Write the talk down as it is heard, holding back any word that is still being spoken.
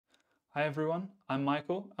Hi everyone, I'm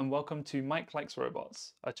Michael and welcome to Mike Likes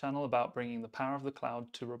Robots, a channel about bringing the power of the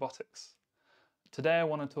cloud to robotics. Today I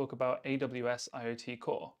want to talk about AWS IoT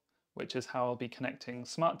Core, which is how I'll be connecting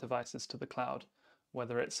smart devices to the cloud,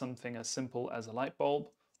 whether it's something as simple as a light bulb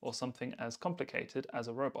or something as complicated as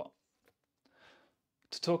a robot.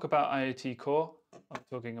 To talk about IoT Core, I'm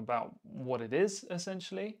talking about what it is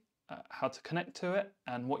essentially, how to connect to it,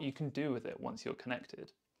 and what you can do with it once you're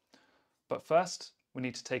connected. But first, we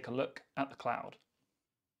need to take a look at the cloud.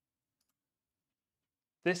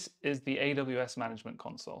 This is the AWS Management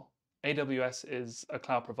Console. AWS is a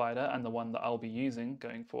cloud provider and the one that I'll be using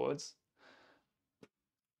going forwards.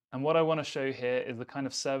 And what I want to show here is the kind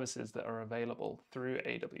of services that are available through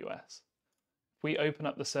AWS. If we open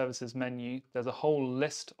up the services menu, there's a whole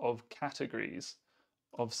list of categories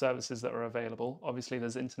of services that are available. Obviously,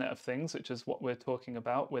 there's Internet of Things, which is what we're talking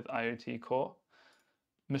about with IoT Core.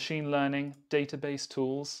 Machine learning, database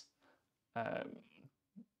tools. A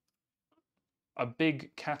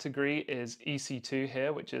big category is EC2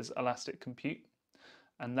 here, which is elastic compute.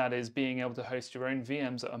 And that is being able to host your own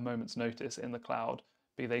VMs at a moment's notice in the cloud,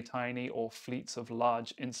 be they tiny or fleets of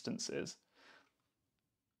large instances.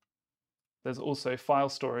 There's also file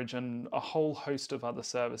storage and a whole host of other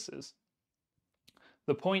services.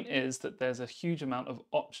 The point is that there's a huge amount of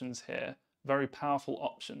options here, very powerful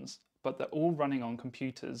options, but they're all running on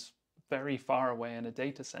computers very far away in a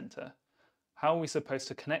data center. How are we supposed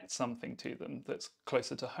to connect something to them that's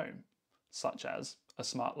closer to home, such as a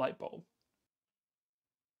smart light bulb?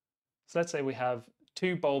 So let's say we have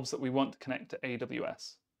two bulbs that we want to connect to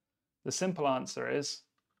AWS. The simple answer is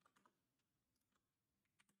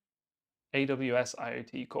AWS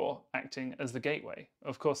IoT Core acting as the gateway.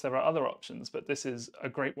 Of course, there are other options, but this is a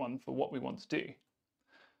great one for what we want to do.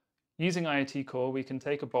 Using IoT Core, we can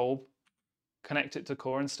take a bulb, connect it to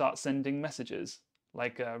Core, and start sending messages,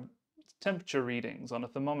 like temperature readings on a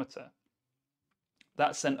thermometer.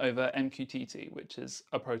 That's sent over MQTT, which is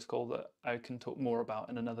a protocol that I can talk more about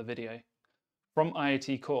in another video. From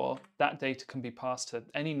IoT Core, that data can be passed to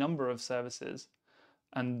any number of services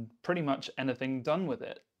and pretty much anything done with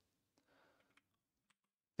it.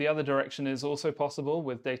 The other direction is also possible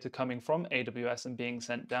with data coming from AWS and being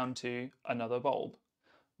sent down to another bulb,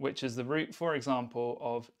 which is the route, for example,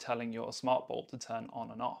 of telling your smart bulb to turn on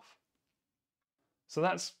and off. So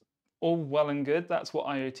that's all well and good. That's what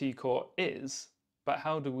IoT Core is, but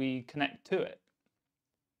how do we connect to it?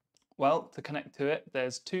 Well, to connect to it,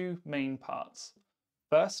 there's two main parts.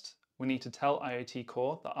 First, we need to tell IoT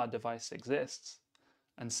Core that our device exists.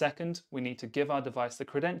 And second, we need to give our device the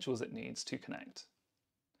credentials it needs to connect.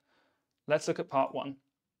 Let's look at part one.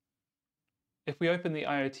 If we open the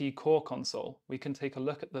IoT Core console, we can take a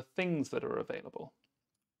look at the things that are available.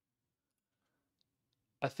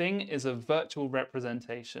 A thing is a virtual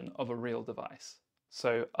representation of a real device.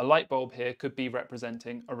 So a light bulb here could be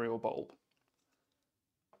representing a real bulb.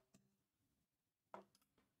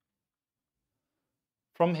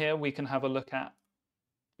 From here, we can have a look at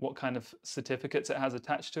what kind of certificates it has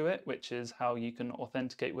attached to it, which is how you can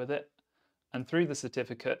authenticate with it. And through the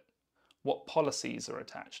certificate, what policies are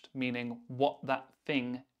attached, meaning what that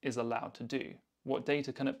thing is allowed to do. What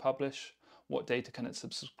data can it publish? What data can it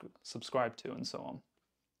subscribe to, and so on.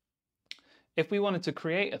 If we wanted to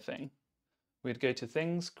create a thing, we'd go to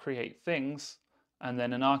Things, Create Things, and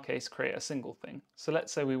then in our case, create a single thing. So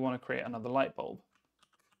let's say we want to create another light bulb.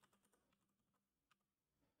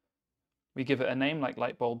 We give it a name like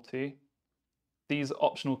light bulb 2. These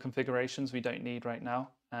optional configurations we don't need right now.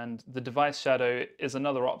 And the device shadow is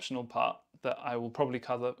another optional part that I will probably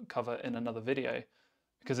cover in another video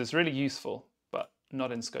because it's really useful, but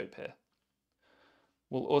not in scope here.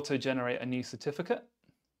 We'll auto-generate a new certificate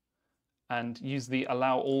and use the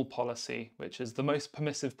allow all policy, which is the most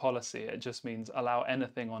permissive policy. It just means allow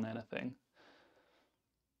anything on anything.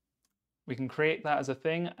 We can create that as a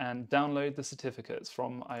thing and download the certificates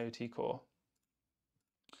from IoT Core.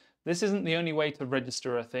 This isn't the only way to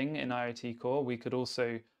register a thing in IoT Core. We could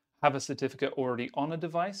also have a certificate already on a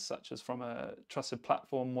device, such as from a trusted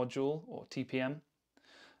platform module or TPM.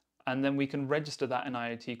 And then we can register that in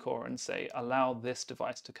IoT Core and say, allow this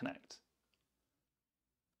device to connect.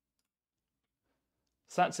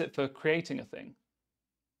 So that's it for creating a thing.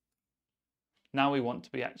 Now we want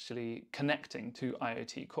to be actually connecting to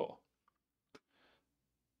IoT Core.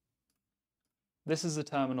 This is a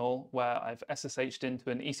terminal where I've SSH'd into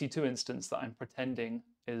an EC2 instance that I'm pretending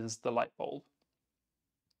is the light bulb.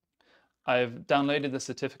 I've downloaded the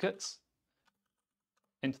certificates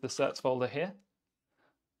into the certs folder here,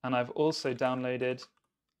 and I've also downloaded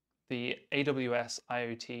the AWS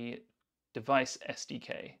IoT Device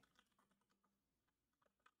SDK.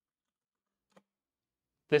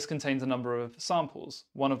 This contains a number of samples,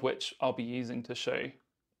 one of which I'll be using to show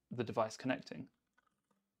the device connecting.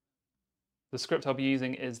 The script I'll be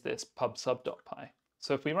using is this pub/sub.py.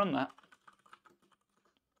 So if we run that,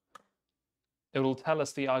 it will tell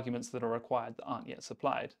us the arguments that are required that aren't yet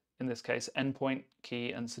supplied. In this case, endpoint,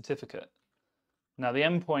 key, and certificate. Now the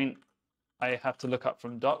endpoint I have to look up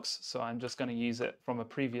from docs, so I'm just going to use it from a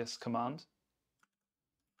previous command.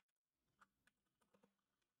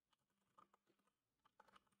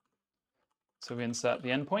 So we insert the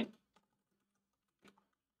endpoint.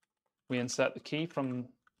 We insert the key from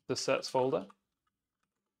the certs folder.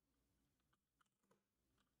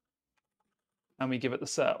 And we give it the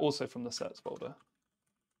cert also from the certs folder.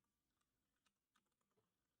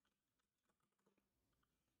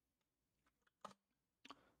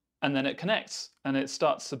 And then it connects and it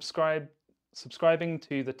starts subscribing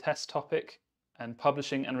to the test topic and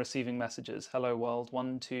publishing and receiving messages. Hello world,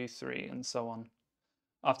 1, 2, 3, and so on.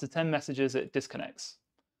 After 10 messages, it disconnects.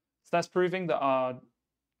 So that's proving that our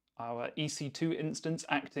EC2 instance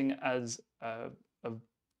acting as a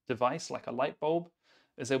device like a light bulb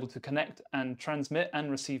is able to connect and transmit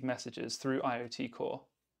and receive messages through IoT Core.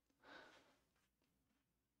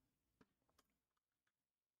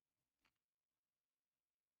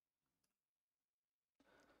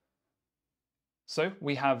 So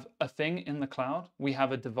we have a thing in the cloud, we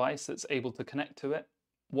have a device that's able to connect to it.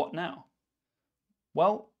 What now?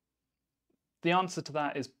 Well, the answer to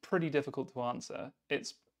that is pretty difficult to answer.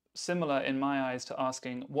 It's similar in my eyes to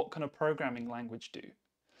asking, what can a programming language do?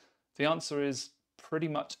 The answer is pretty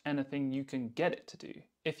much anything you can get it to do.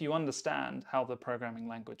 If you understand how the programming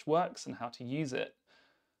language works and how to use it,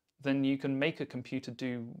 then you can make a computer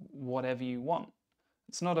do whatever you want.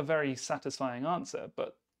 It's not a very satisfying answer,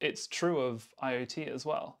 but it's true of IoT as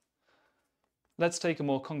well. Let's take a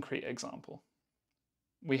more concrete example.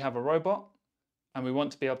 We have a robot and we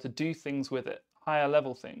want to be able to do things with it, higher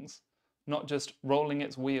level things, not just rolling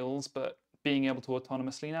its wheels, but being able to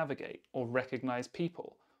autonomously navigate or recognize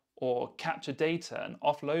people or capture data and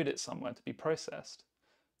offload it somewhere to be processed.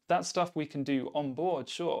 That stuff we can do on board,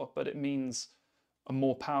 sure, but it means a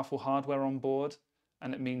more powerful hardware on board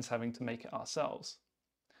and it means having to make it ourselves.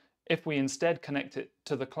 If we instead connect it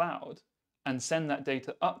to the cloud and send that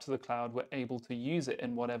data up to the cloud, we're able to use it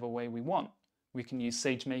in whatever way we want. We can use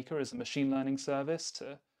SageMaker as a machine learning service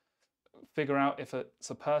to figure out if it's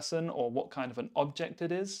a person or what kind of an object it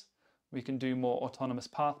is. We can do more autonomous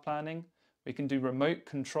path planning. We can do remote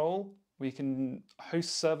control. We can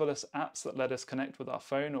host serverless apps that let us connect with our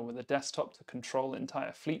phone or with a desktop to control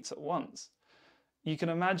entire fleets at once. You can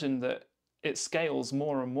imagine that it scales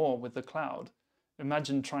more and more with the cloud.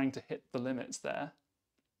 Imagine trying to hit the limits there.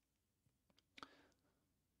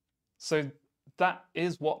 So that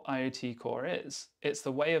is what IoT Core is. It's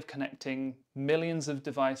the way of connecting millions of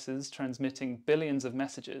devices, transmitting billions of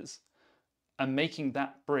messages, and making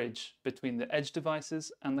that bridge between the edge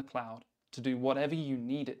devices and the cloud to do whatever you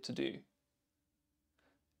need it to do.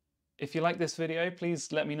 If you like this video,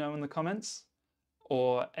 please let me know in the comments,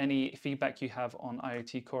 or any feedback you have on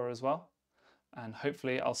IoT Core as well. And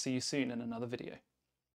hopefully I'll see you soon in another video.